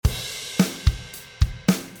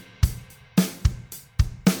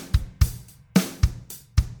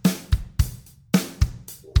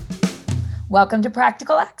Welcome to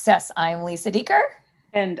Practical Access. I'm Lisa Deeker.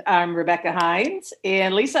 And I'm Rebecca Hines.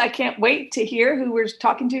 And Lisa, I can't wait to hear who we're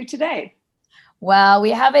talking to today. Well, we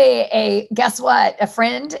have guess what? A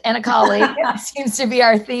friend and a colleague seems to be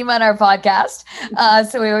our theme on our podcast.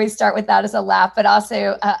 So we always start with that as a laugh, but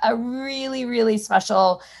also a really, really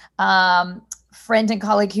special friend and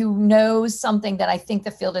colleague who knows something that I think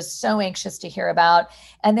the field is so anxious to hear about.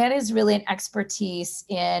 And that is really an expertise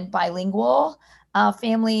in bilingual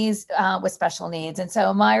families with special needs. And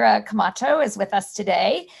so Mayra Camacho is with us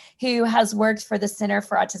today, who has worked for the Center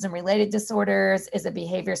for Autism-Related Disorders, is a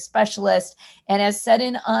behavior specialist, and has set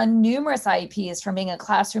in on numerous IEPs, from being a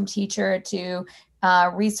classroom teacher to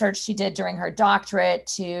research she did during her doctorate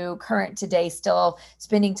to current today, still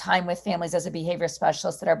spending time with families as a behavior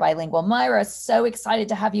specialist that are bilingual. Mayra, so excited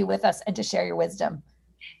to have you with us and to share your wisdom.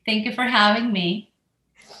 Thank you for having me.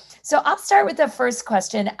 So I'll start with the first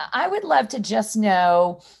question. I would love to just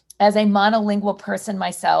know, as a monolingual person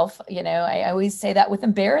myself, I always say that with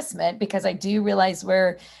embarrassment because I do realize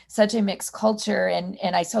we're such a mixed culture, and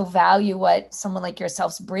I so value what someone like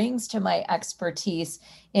yourself brings to my expertise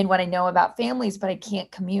in what I know about families, but I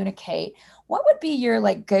can't communicate. What would be your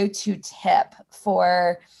go-to tip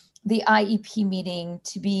for the IEP meeting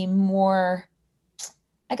to be more,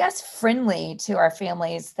 I guess, friendly to our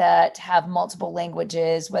families that have multiple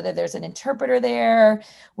languages, whether there's an interpreter there,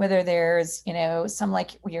 whether there's, some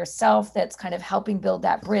like yourself that's kind of helping build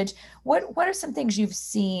that bridge? What are some things you've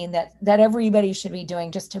seen that everybody should be doing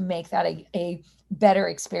just to make that a better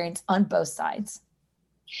experience on both sides?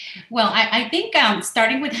 Well, I think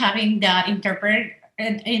starting with having that interpreter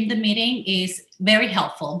in the meeting is very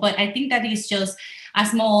helpful, but I think that is just a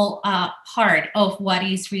small part of what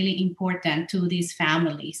is really important to these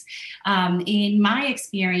families. In my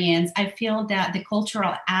experience, I feel that the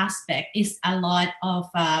cultural aspect is a lot of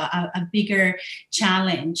a bigger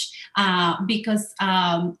challenge because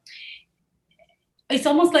it's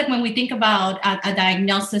almost like when we think about a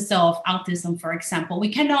diagnosis of autism, for example, we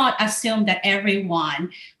cannot assume that everyone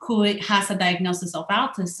who has a diagnosis of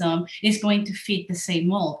autism is going to fit the same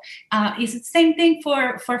mold. It's the same thing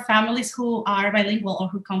for families who are bilingual or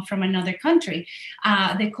who come from another country.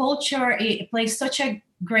 The culture, it plays such a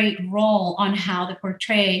great role on how to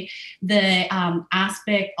portray the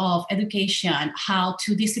aspect of education, how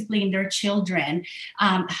to discipline their children,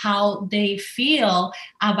 how they feel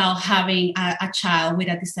about having a child with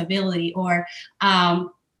a disability, or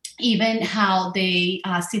even how they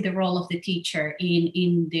see the role of the teacher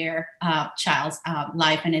in their child's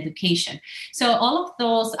life and education. So all of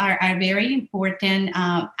those are very important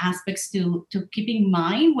aspects to keep in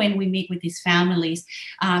mind when we meet with these families.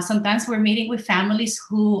 Sometimes we're meeting with families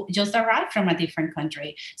who just arrived from a different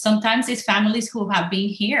country. Sometimes it's families who have been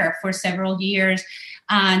here for several years,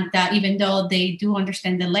 and even though they do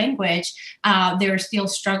understand the language, they're still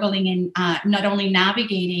struggling in not only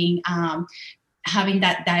navigating having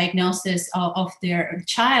that diagnosis of their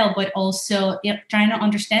child, but also trying to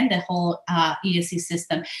understand the whole ESC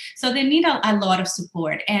system. So they need a lot of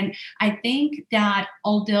support. And I think that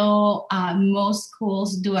although most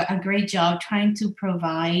schools do a great job trying to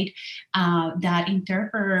provide that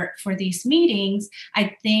interpreter for these meetings,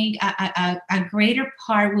 I think a greater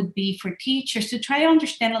part would be for teachers to try to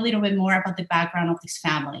understand a little bit more about the background of this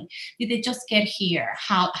family. Did they just get here?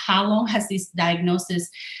 How long has this diagnosis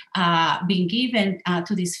been given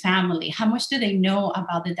to this family? How much do they know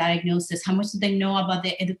about the diagnosis? How much do they know about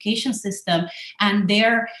the education system and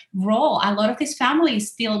their role? A lot of these families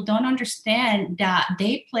still don't understand that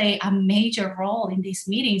they play a major role in these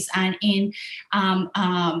meetings and in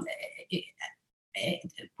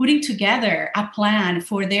putting together a plan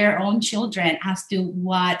for their own children as to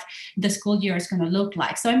what the school year is going to look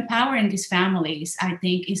like. So empowering these families, I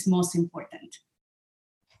think, is most important.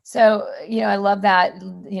 So, I love that,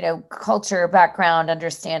 culture, background,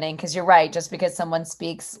 understanding, because you're right. Just because someone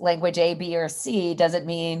speaks language A, B, or C doesn't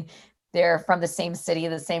mean they're from the same city,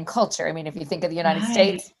 the same culture. I mean, if you think of the United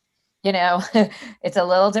States, it's a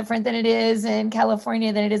little different than it is in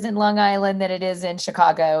California, than it is in Long Island, than it is in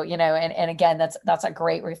Chicago, and again, that's a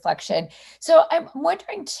great reflection. So I'm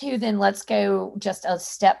wondering too, then let's go just a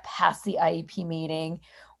step past the IEP meeting.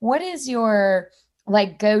 What is your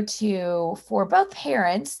go-to for both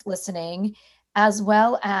parents listening as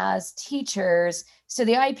well as teachers? So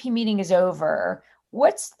the IEP meeting is over.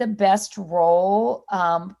 What's the best role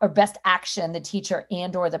or best action the teacher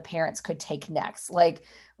and or the parents could take next?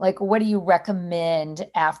 like, what do you recommend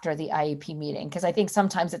after the IEP meeting? Because I think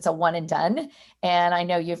sometimes it's a one and done. And I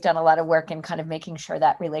know you've done a lot of work in kind of making sure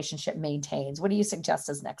that relationship maintains. What do you suggest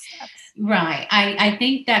as next steps? Right. I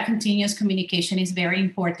think that continuous communication is very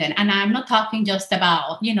important. And I'm not talking just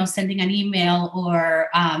about, sending an email or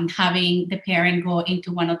having the parent go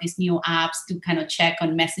into one of these new apps to kind of check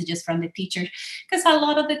on messages from the teachers. Because a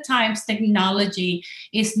lot of the times technology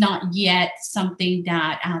is not yet something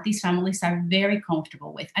that these families are very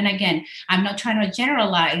comfortable with. And again, I'm not trying to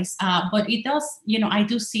generalize, but it does, I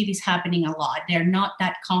do see this happening a lot. They're not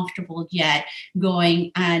that comfortable yet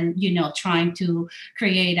going and, trying to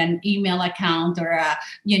create an email account or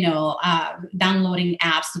downloading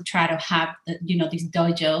apps to try to have these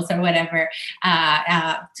dojos or whatever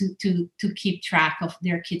to keep track of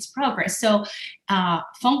their kids' progress. So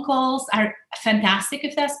phone calls are fantastic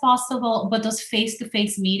if that's possible, but those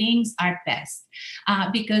face-to-face meetings are best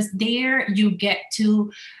because there you get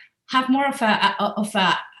to have more of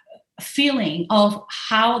a feeling of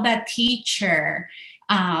how that teacher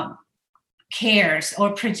cares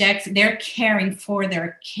or projects they're caring for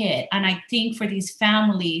their kid. And I think for these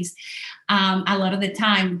families, a lot of the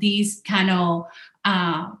time, these kind of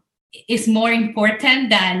is more important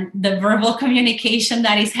than the verbal communication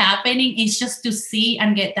that is happening. It's just to see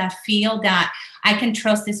and get that feel that I can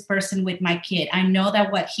trust this person with my kid. I know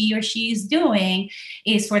that what he or she is doing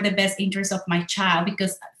is for the best interest of my child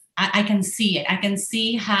because I can see it. I can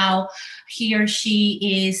see how he or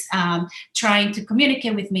she is trying to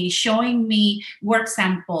communicate with me, showing me work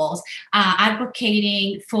samples,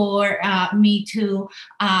 advocating for me to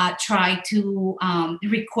try to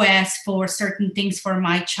request for certain things for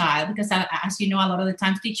my child. Because as you know, a lot of the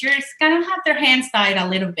times teachers kind of have their hands tied a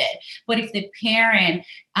little bit. But if the parent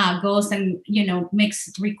goes and,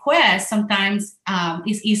 makes requests, sometimes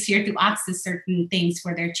it's easier to access certain things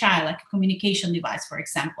for their child, like a communication device, for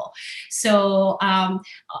example. So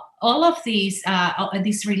all of these,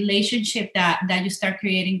 this relationship that you start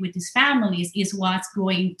creating with these families is what's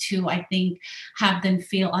going to, I think, have them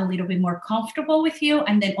feel a little bit more comfortable with you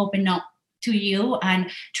and then open up to you and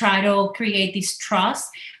try to create this trust,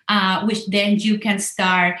 which then you can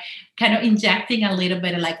start kind of injecting a little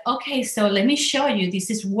bit of like, okay, so let me show you, this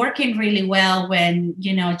is working really well when,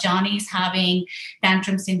 Johnny's having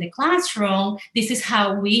tantrums in the classroom. This is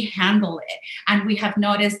how we handle it. And we have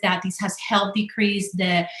noticed that this has helped decrease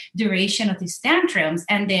the duration of these tantrums.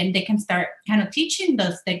 And then they can start kind of teaching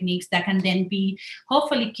those techniques that can then be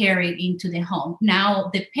hopefully carried into the home. Now,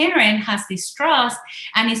 the parent has this trust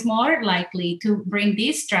and is more likely to bring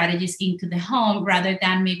these strategies into the home rather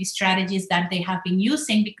than maybe strategies that they have been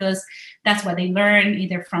using because that's what they learn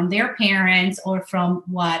either from their parents or from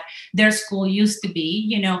what their school used to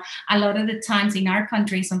be. A lot of the times in our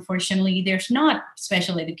countries, unfortunately, there's not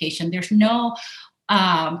special education. There's no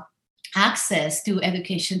access to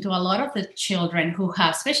education to a lot of the children who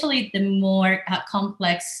have, especially the more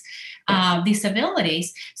complex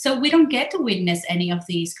disabilities. So we don't get to witness any of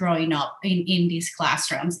these growing up in these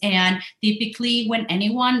classrooms. And typically when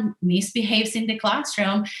anyone misbehaves in the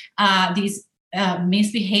classroom, these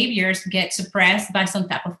misbehaviors get suppressed by some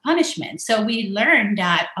type of punishment. So we learned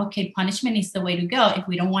that, okay, punishment is the way to go. If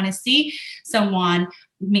we don't want to see someone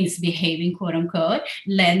misbehaving, quote unquote,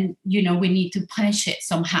 then, we need to punish it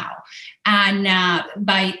somehow. And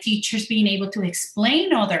by teachers being able to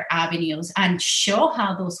explain other avenues and show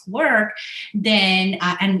how those work, then,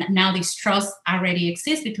 and now this trust already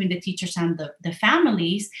exists between the teachers and the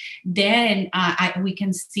families, then we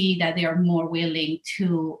can see that they are more willing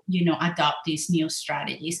to, adopt these new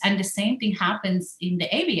strategies. And the same thing happens in the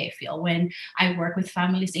ABA field when I work with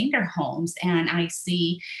families in their homes and I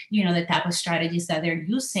see, the type of strategies that they're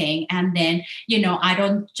using. And then, I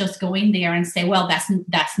don't just go in there and say, well,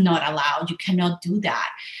 that's not allowed. You cannot do that.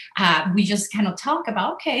 We just kind of talk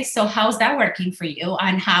about, okay, so how's that working for you?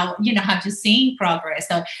 And how, have you seen progress?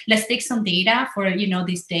 So let's take some data for,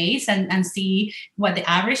 these days and see what the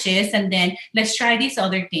average is. And then let's try these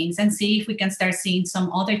other things and see if we can start seeing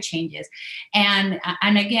some other changes. And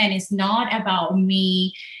again, it's not about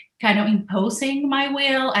me kind of imposing my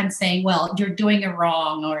will and saying, well, you're doing it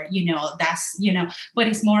wrong, or, that's, but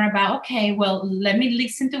it's more about, okay, well, let me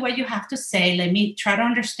listen to what you have to say. Let me try to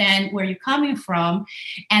understand where you're coming from.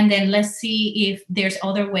 And then let's see if there's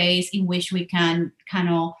other ways in which we can kind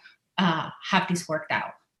of have this worked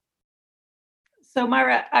out. So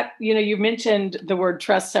Myra, you mentioned the word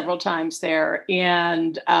trust several times there,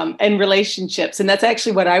 and relationships, and that's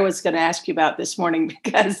actually what I was going to ask you about this morning,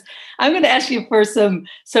 because I'm going to ask you for some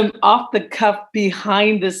off the cuff,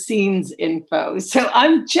 behind the scenes info. So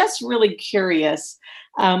I'm just really curious.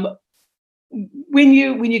 when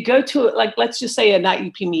you go to, like, let's just say an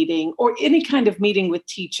IEP meeting or any kind of meeting with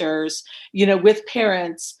teachers, with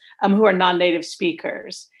parents who are non-native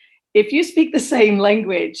speakers, if you speak the same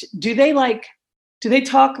language, do they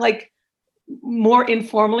talk like more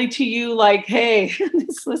informally to you, like, hey,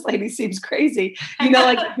 this lady seems crazy,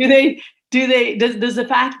 like, does the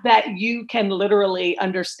fact that you can literally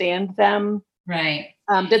understand them, Right.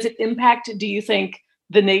 does it impact, do you think,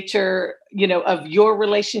 the nature, of your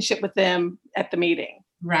relationship with them at the meeting?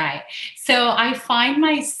 Right. So I find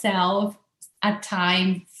myself at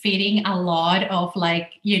times feeding a lot of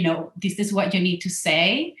like, this is what you need to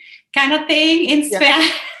say kind of thing in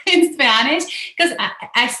in Spanish, because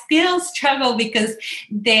I still struggle because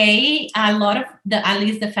a lot of at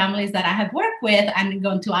least the families that I have worked with and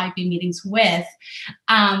gone to IP meetings with,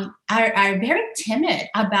 are very timid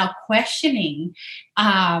about questioning,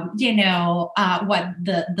 what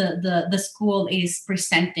the school is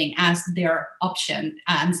presenting as their option.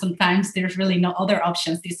 And sometimes there's really no other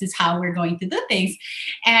options. This is how we're going to do things.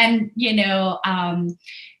 And,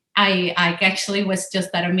 I actually was just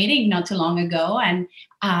at a meeting not too long ago, and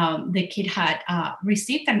the kid had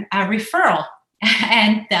received a referral,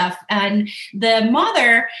 and the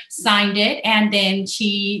mother signed it, and then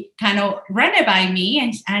she kind of ran it by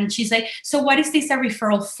me, and she's like, so what is this a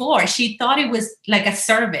referral for? She thought it was like a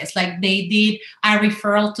service, like they did a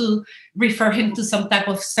referral to refer him to some type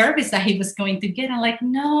of service that he was going to get. I'm like,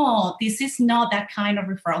 no, this is not that kind of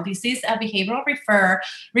referral. This is a behavioral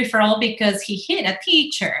referral because he hit a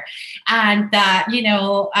teacher, and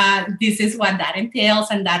this is what that entails,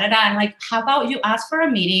 and I'm like, how about you ask for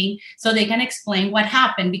a meeting so they can explain what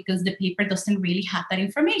happened, because the paper doesn't really have that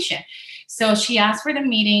information. So she asked for the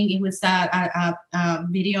meeting. It was a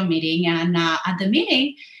video meeting, and at the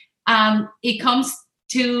meeting, it comes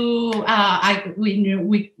to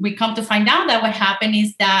we come to find out that what happened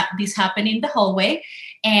is that this happened in the hallway,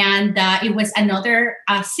 and it was another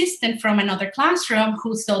assistant from another classroom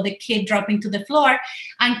who saw the kid dropping to the floor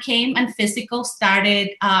and came and physical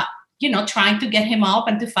started trying to get him up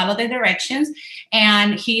and to follow the directions.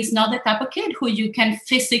 And he's not the type of kid who you can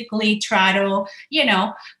physically try to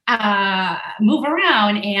move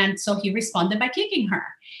around, and so he responded by kicking her.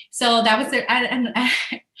 So that was it. And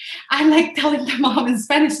I like telling the mom in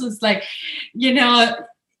Spanish, was like,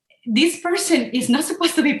 this person is not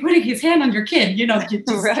supposed to be putting his hand on your kid,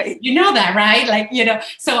 Right. You know that, right? Like,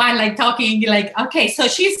 so I like talking like, okay, so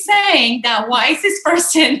she's saying that why is this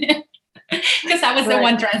person, because I was the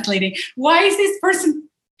one translating, why is this person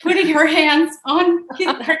putting her hands on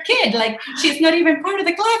her kid? Like, she's not even part of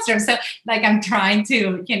the classroom. So like, I'm trying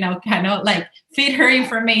to, kind of like feed her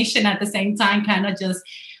information at the same time, kind of just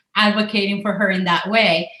advocating for her in that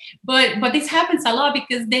way. But this happens a lot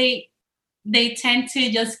because they tend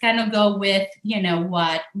to just kind of go with,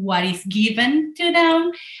 what is given to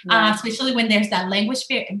them, right. Especially when there's that language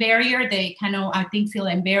barrier. They kind of, I think, feel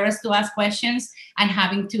embarrassed to ask questions and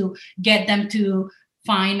having to get them to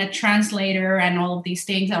find a translator and all of these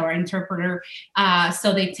things, or interpreter.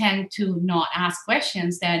 So they tend to not ask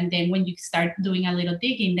questions. And then when you start doing a little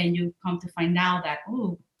digging, then you come to find out that,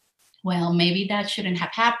 oh, well, maybe that shouldn't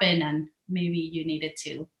have happened, and maybe you needed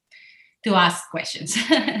to ask questions.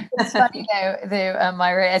 It's funny though,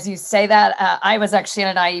 Myra, as you say that, I was actually in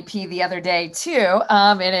an IEP the other day too,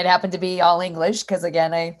 and it happened to be all English because,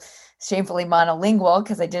 again, I shamefully monolingual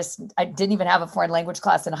because I didn't even have a foreign language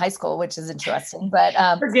class in high school, which is interesting. But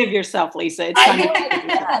forgive yourself, Lisa. It's funny.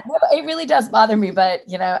 It really does bother me, but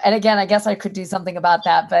and again, I guess I could do something about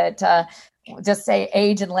that, but just say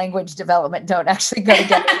age and language development don't actually go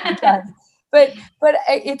together. But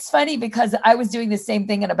it's funny because I was doing the same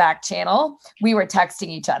thing in a back channel. We were texting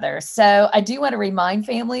each other. So I do want to remind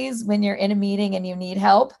families, when you're in a meeting and you need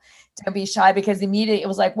help, don't be shy, because immediately it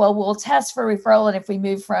was like, well, we'll test for referral. And if we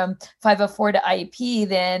move from 504 to IEP,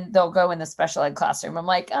 then they'll go in the special ed classroom. I'm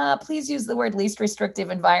like, please use the word least restrictive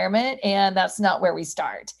environment. And that's not where we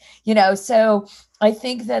start, So I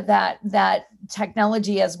think that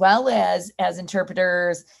technology, as well as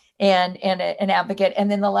interpreters and an advocate. And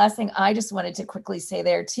then the last thing I just wanted to quickly say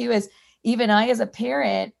there too is, even I, as a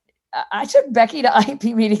parent, I took Becky to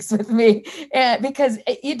IEP meetings with me, because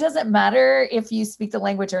it doesn't matter if you speak the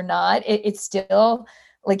language or not. It's still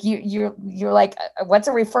like you're like, what's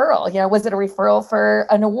a referral? Was it a referral for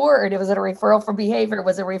an award? Was it a referral for behavior?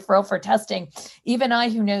 Was it a referral for testing? Even I,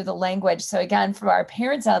 who know the language. So again, for our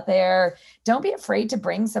parents out there, don't be afraid to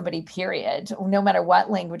bring somebody, period, no matter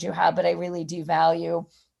what language you have. But I really do value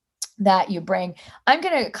that you bring. I'm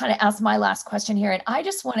going to kind of ask my last question here. And I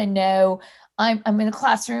just want to know, I'm in a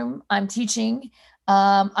classroom, I'm teaching,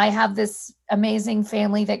 I have this amazing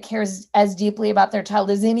family that cares as deeply about their child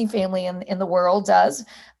as any family in the world does.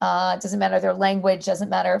 It doesn't matter their language, doesn't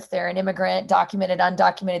matter if they're an immigrant, documented,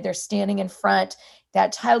 undocumented, they're standing in front.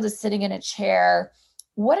 That child is sitting in a chair.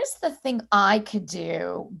 What is the thing I could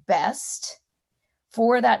do best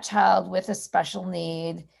for that child with a special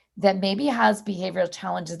need that maybe has behavioral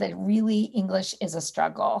challenges, that really English is a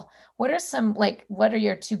struggle? What are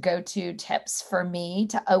your two go-to tips for me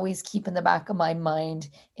to always keep in the back of my mind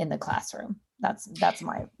in the classroom? That's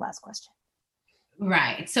my last question.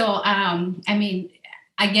 Right. So,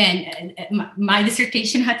 again, my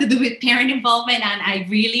dissertation had to do with parent involvement, and I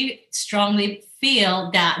really strongly feel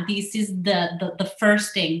that this is the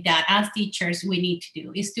first thing that as teachers we need to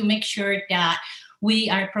do, is to make sure that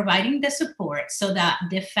we are providing the support so that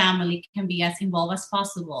the family can be as involved as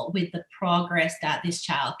possible with the progress that this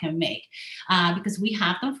child can make. Because we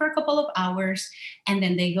have them for a couple of hours and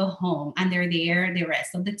then they go home and they're there the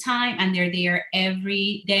rest of the time, and they're there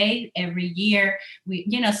every day, every year.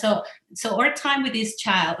 So our time with this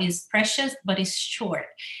child is precious, but it's short.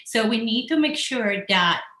 So we need to make sure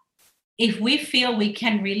that if we feel we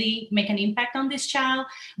can really make an impact on this child,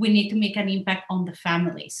 we need to make an impact on the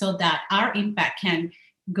family so that our impact can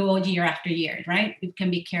go year after year, right? It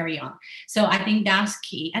can be carry on. So I think that's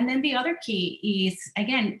key. And then the other key is,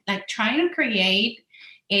 again, like trying to create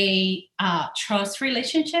a trust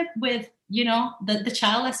relationship with the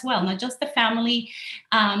child as well, not just the family.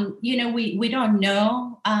 We don't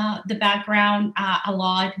know the background a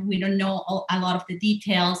lot. We don't know a lot of the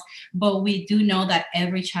details, but we do know that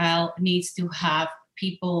every child needs to have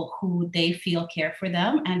people who they feel care for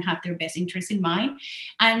them and have their best interests in mind.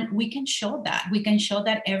 And we can show that. We can show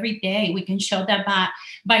that every day. We can show that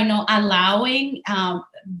by not allowing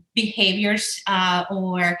behaviors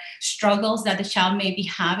or struggles that the child may be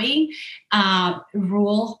having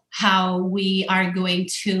rule how we are going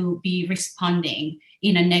to be responding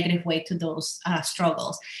in a negative way to those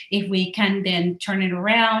struggles. If we can then turn it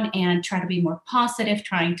around and try to be more positive,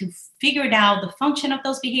 trying to figure it out the function of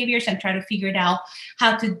those behaviors and try to figure it out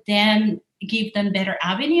how to then give them better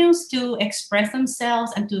avenues to express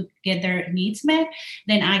themselves and to get their needs met,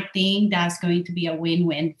 then I think that's going to be a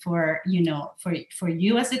win-win for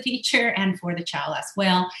you as a teacher and for the child as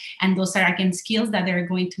well. And those are, again, skills that they're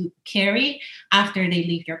going to carry after they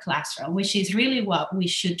leave your classroom, which is really what we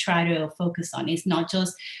should try to focus on. It's not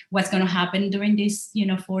just what's going to happen during these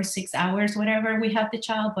 4-6 hours, whatever we have the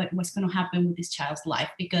child, but what's going to happen with this child's life,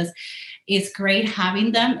 because it's great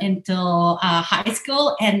having them until high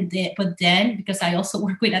school, but then, because I also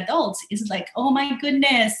work with adults, it's like, oh my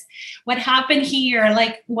goodness, what happened here?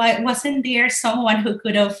 Like, why wasn't there someone who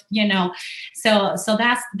could have, so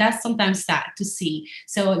that's sometimes sad to see.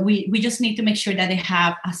 So we just need to make sure that they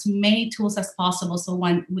have as many tools as possible, so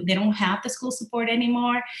when they don't have the school support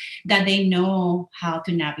anymore, that they know how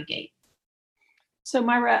to navigate. So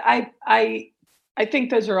Myra, I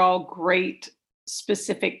think those are all great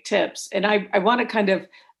specific tips, and I want to kind of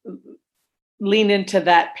lean into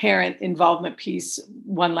that parent involvement piece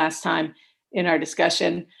one last time in our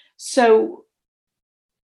discussion. So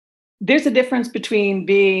there's a difference between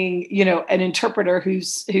being, an interpreter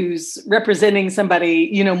who's representing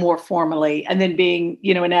somebody, more formally, and then being,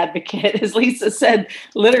 an advocate. As Lisa said,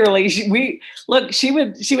 literally, she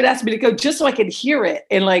would ask me to go just so I could hear it,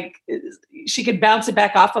 and like she could bounce it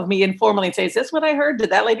back off of me informally and say, "Is this what I heard? Did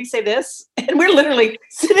that lady say this?" And we're literally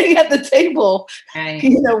sitting at the table, right,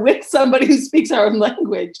 with somebody who speaks our own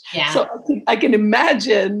language. Yeah. So I can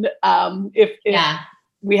imagine if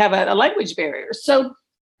we have a language barrier. So.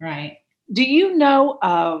 Right. Do you know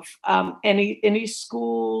of any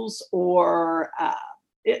schools, or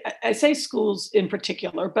I say schools in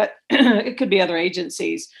particular, but it could be other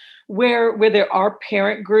agencies where there are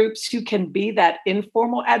parent groups who can be that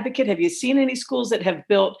informal advocate? Have you seen any schools that have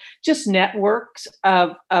built just networks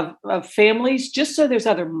of families, just so there's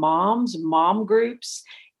other mom groups,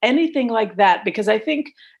 anything like that? Because I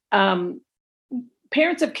think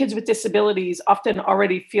parents of kids with disabilities often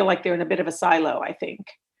already feel like they're in a bit of a silo, I think.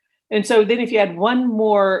 And so then if you had one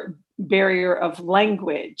more barrier of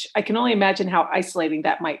language, I can only imagine how isolating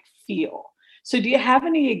that might feel. So do you have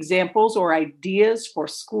any examples or ideas for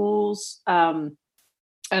schools and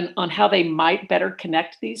on how they might better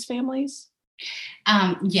connect these families?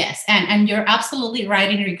 Yes, and you're absolutely right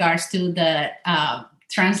in regards to the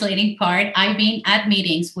translating part. I've been at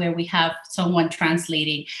meetings where we have someone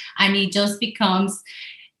translating, and it just becomes,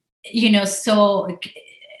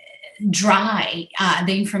 dry,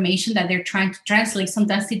 the information that they're trying to translate,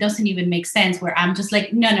 sometimes it doesn't even make sense, where I'm just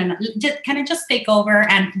like, no, can I just take over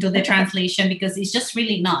and do the translation, because it's just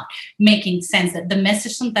really not making sense. That the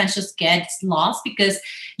message sometimes just gets lost, because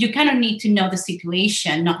you kind of need to know the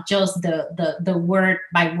situation, not just the word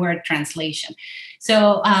by word translation.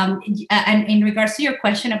 So, and in regards to your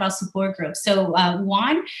question about support groups, so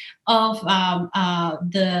one of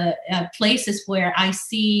the places where I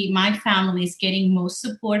see my family is getting most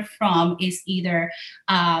support from is either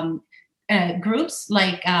groups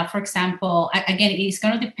like, for example, again, it's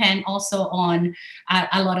going to depend also on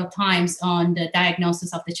a lot of times on the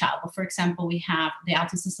diagnosis of the child. But for example, we have the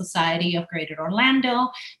Autism Society of Greater Orlando.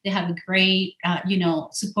 They have a great,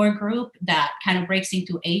 support group that kind of breaks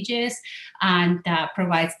into ages and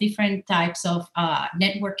provides different types of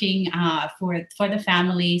networking for the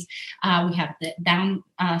families. We have the Down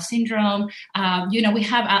syndrome. We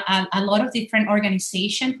have a lot of different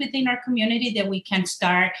organizations within our community that we can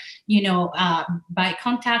start, by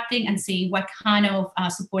contacting and seeing what kind of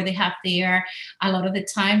support they have there. A lot of the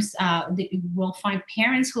times we'll find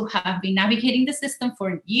parents who have been navigating the system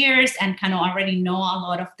for years and kind of already know a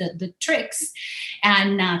lot of the tricks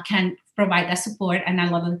and can provide that support. And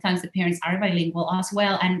a lot of the times the parents are bilingual as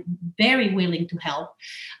well and very willing to help.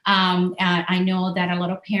 I know that a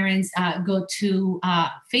lot of parents go to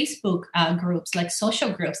Facebook groups, like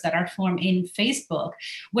social groups that are formed in Facebook,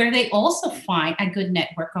 where they also find a good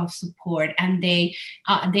network of support, and they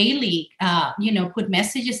daily, put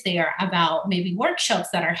messages there about maybe workshops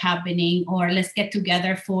that are happening, or let's get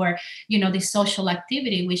together for, the social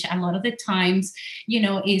activity, which a lot of the times,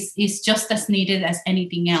 is just as needed as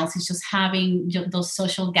anything else. It's just having those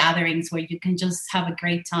social gatherings where you can just have a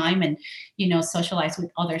great time and, socialize with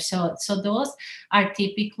others. So those are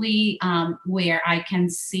typically where I can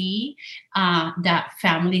see that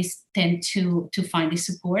families tend to find these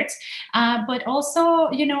supports. But also,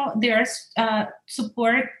 there's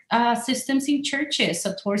support systems in churches,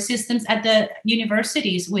 support systems at the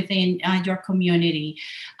universities within your community.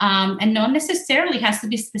 And not necessarily has to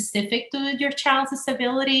be specific to your child's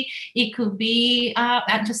disability. It could be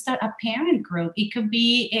just a parent group. It could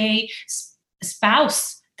be a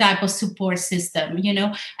spouse type of support system.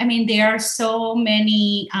 There are so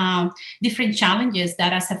many different challenges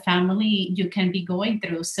that as a family you can be going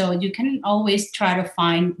through. So you can always try to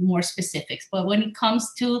find more specifics. But when it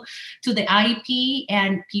comes to the IEP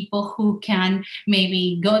and people who can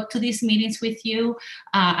maybe go to these meetings with you,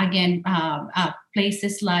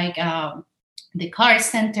 places like the CARE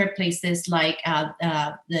Center, places like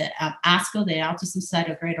the ASCO, the Autism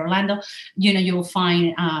Society of Greater Orlando, you'll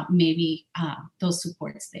find maybe those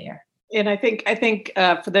supports there. And I think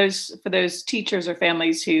for those teachers or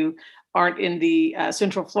families who aren't in the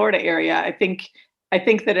Central Florida area, I think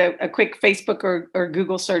that a quick Facebook or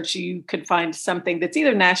Google search, you could find something that's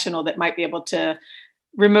either national that might be able to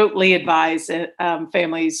remotely advise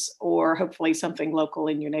families, or hopefully something local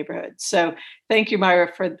in your neighborhood. So thank you,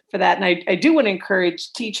 Myra, for that. And I do want to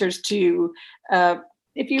encourage teachers to,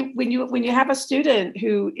 when you have a student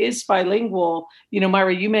who is bilingual,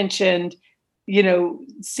 Myra, you mentioned,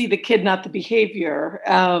 see the kid, not the behavior,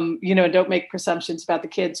 don't make presumptions about the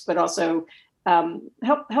kids, but also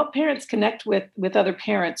help parents connect with other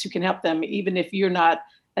parents who can help them, even if you're not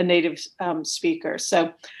a native speaker.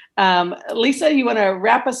 So Lisa, you want to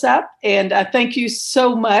wrap us up? And thank you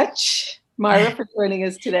so much, Myra, for joining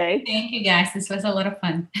us today. Thank you, guys. This was a lot of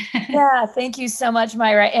fun. Yeah, thank you so much,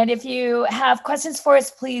 Myra. And if you have questions for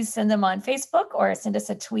us, please send them on Facebook or send us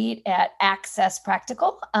a tweet at Access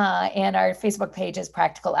Practical. And our Facebook page is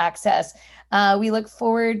Practical Access. We look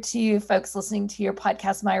forward to you folks listening to your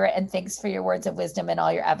podcast, Myra. And thanks for your words of wisdom and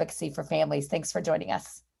all your advocacy for families. Thanks for joining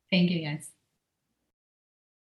us. Thank you, guys.